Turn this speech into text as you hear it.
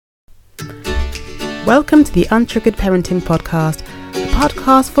Welcome to the Untriggered Parenting Podcast, a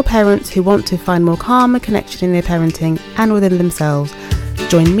podcast for parents who want to find more calm and connection in their parenting and within themselves.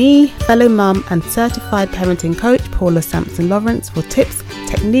 Join me, fellow mum and certified parenting coach Paula Sampson-Lawrence for tips,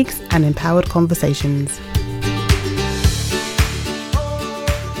 techniques and empowered conversations.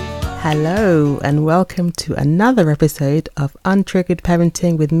 Hello and welcome to another episode of Untriggered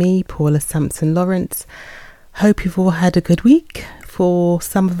Parenting with me, Paula Sampson-Lawrence. Hope you've all had a good week. For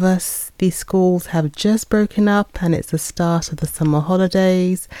some of us, these schools have just broken up and it's the start of the summer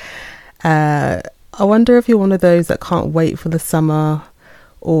holidays. I wonder if you're one of those that can't wait for the summer,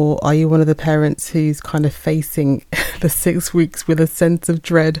 or are you one of the parents who's kind of facing the 6 weeks with a sense of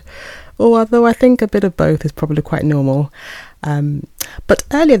dread? Or although I think a bit of both is probably quite normal. But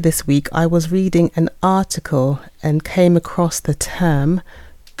earlier this week, I was reading an article and came across the term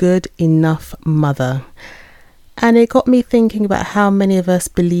good enough mother. And it got me thinking about how many of us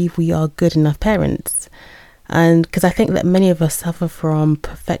believe we are good enough parents. And because I think that many of us suffer from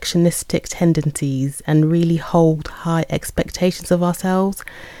perfectionistic tendencies and really hold high expectations of ourselves,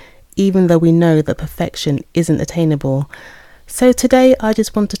 even though we know that perfection isn't attainable. So today I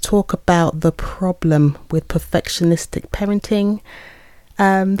just want to talk about the problem with perfectionistic parenting.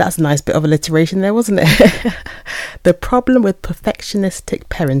 That's a nice bit of alliteration there, wasn't it? The problem with perfectionistic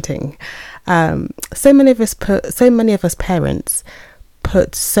parenting. So many of us parents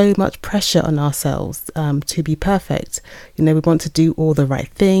put so much pressure on ourselves to be perfect. You know, we want to do all the right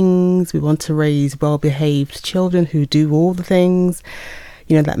things. We want to raise well-behaved children who do all the things,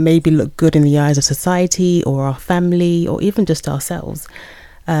 you know, that maybe look good in the eyes of society or our family or even just ourselves.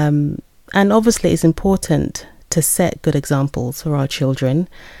 And obviously it's important to set good examples for our children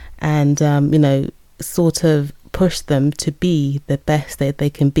and, sort of push them to be the best that they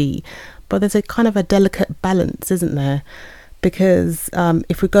can be. But there's a kind of a delicate balance, isn't there? Because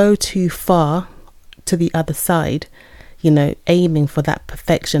if we go too far to the other side, aiming for that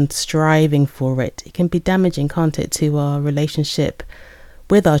perfection, striving for it, it can be damaging, can't it, to our relationship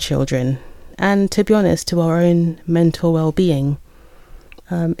with our children and, to be honest, to our own mental well-being.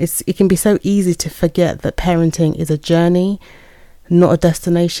 It can be so easy to forget that parenting is a journey, not a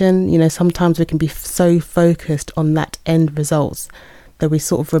destination. Sometimes we can be so focused on that end results that we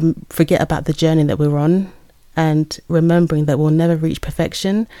sort of forget about the journey that we're on, and remembering that we'll never reach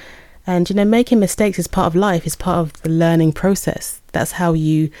perfection. And, making mistakes is part of life, is part of the learning process. That's how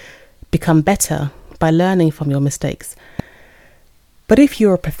you become better, by learning from your mistakes. But if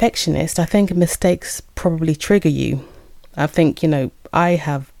you're a perfectionist, I think mistakes probably trigger you. I think, I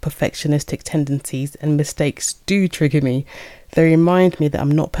have perfectionistic tendencies and mistakes do trigger me. They remind me that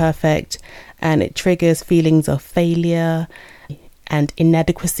I'm not perfect, and it triggers feelings of failure and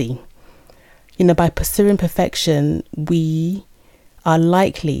inadequacy. By pursuing perfection, we are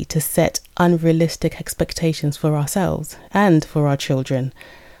likely to set unrealistic expectations for ourselves and for our children.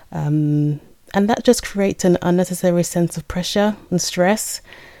 And that just creates an unnecessary sense of pressure and stress,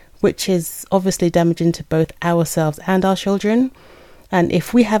 which is obviously damaging to both ourselves and our children. And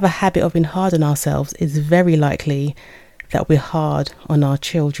if we have a habit of being hard on ourselves, it's very likely that we're hard on our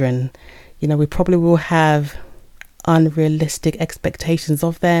children. We probably will have unrealistic expectations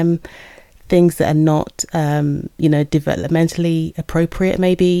of them, things that are not, developmentally appropriate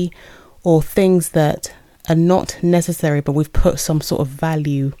maybe, or things that are not necessary, but we've put some sort of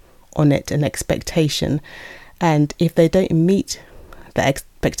value on it, an expectation. And if they don't meet the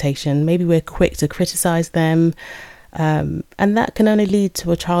expectation, maybe we're quick to criticize them. And that can only lead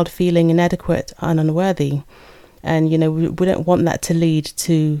to a child feeling inadequate and unworthy. And, we don't want that to lead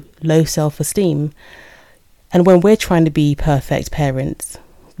to low self-esteem. And when we're trying to be perfect parents,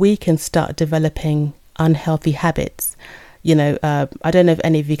 we can start developing unhealthy habits. I don't know if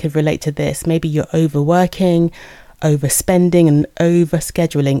any of you could relate to this. Maybe you're overworking, overspending and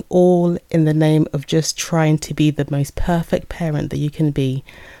overscheduling, all in the name of just trying to be the most perfect parent that you can be.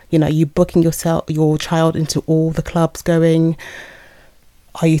 You booking your child into all the clubs going.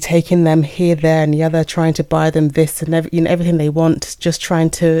 Are you taking them here, there and the other, trying to buy them this and everything they want, just trying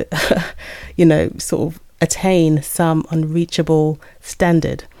to, sort of attain some unreachable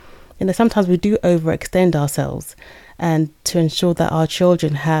standard. Sometimes we do overextend ourselves, and to ensure that our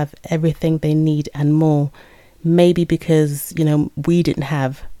children have everything they need and more, maybe because, we didn't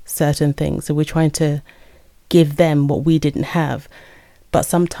have certain things. So we're trying to give them what we didn't have. But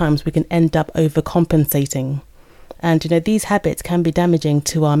sometimes we can end up overcompensating. And, these habits can be damaging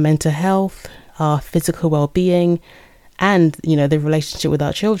to our mental health, our physical well-being, and, the relationship with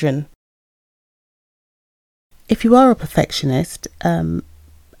our children. If you are a perfectionist,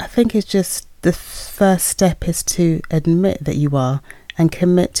 I think it's just the first step is to admit that you are and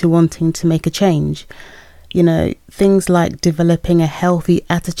commit to wanting to make a change. Things like developing a healthy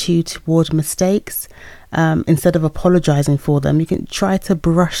attitude toward mistakes. Instead of apologizing for them, you can try to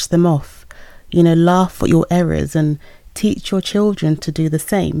brush them off, laugh at your errors and teach your children to do the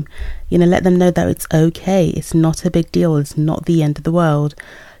same. Let them know that it's okay. It's not a big deal. It's not the end of the world.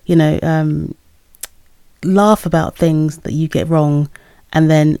 Laugh about things that you get wrong and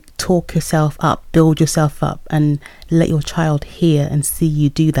then talk yourself up, build yourself up, and let your child hear and see you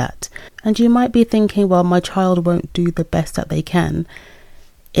do that. And you might be thinking, well, my child won't do the best that they can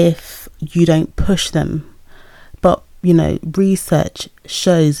if you don't push them. But, research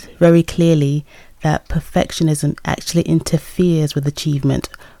shows very clearly that perfectionism actually interferes with achievement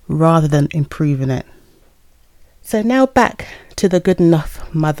rather than improving it. So now back to the good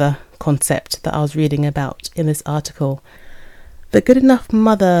enough mother concept that I was reading about in this article. The good enough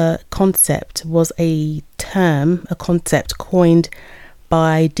mother concept was a concept coined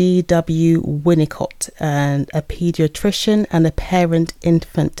by D.W. Winnicott, and a pediatrician and a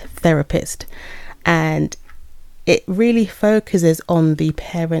parent-infant therapist. And it really focuses on the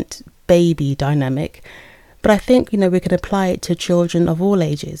parent-baby dynamic. But I think, we can apply it to children of all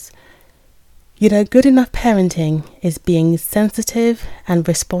ages. Good enough parenting is being sensitive and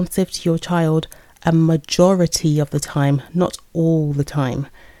responsive to your child a majority of the time, not all the time.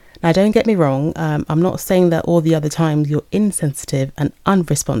 Now, don't get me wrong, I'm not saying that all the other times you're insensitive and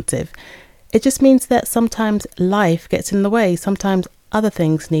unresponsive. It just means that sometimes life gets in the way. Sometimes other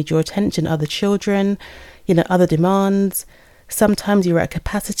things need your attention, other children, other demands. Sometimes you're at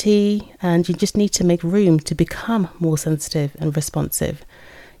capacity and you just need to make room to become more sensitive and responsive,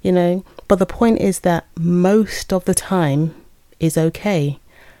 But the point is that most of the time is okay.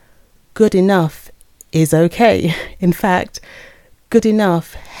 Good enough is okay. In fact, good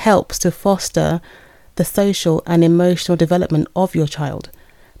enough helps to foster the social and emotional development of your child.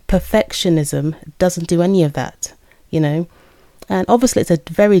 Perfectionism doesn't do any of that, And obviously it's a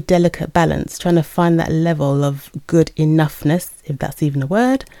very delicate balance, trying to find that level of good enoughness, if that's even a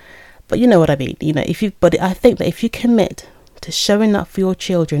word. But you know what I mean. But I think that if you commit to showing up for your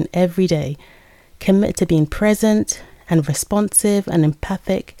children every day, commit to being present and responsive and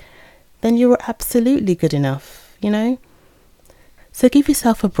empathic, then you're absolutely good enough, So give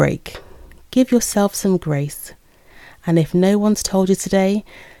yourself a break. Give yourself some grace. And if no one's told you today,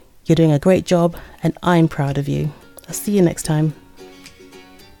 you're doing a great job and I'm proud of you. I'll see you next time.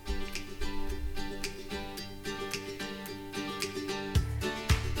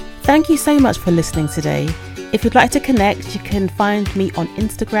 Thank you so much for listening today. If you'd like to connect, you can find me on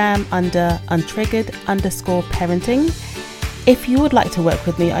Instagram under untriggered_parenting. If you would like to work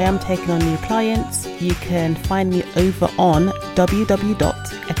with me, I am taking on new clients. You can find me over on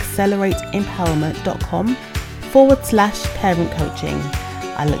www.accelerateempowerment.com/parent coaching.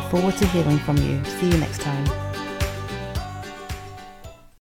 I look forward to hearing from you. See you next time.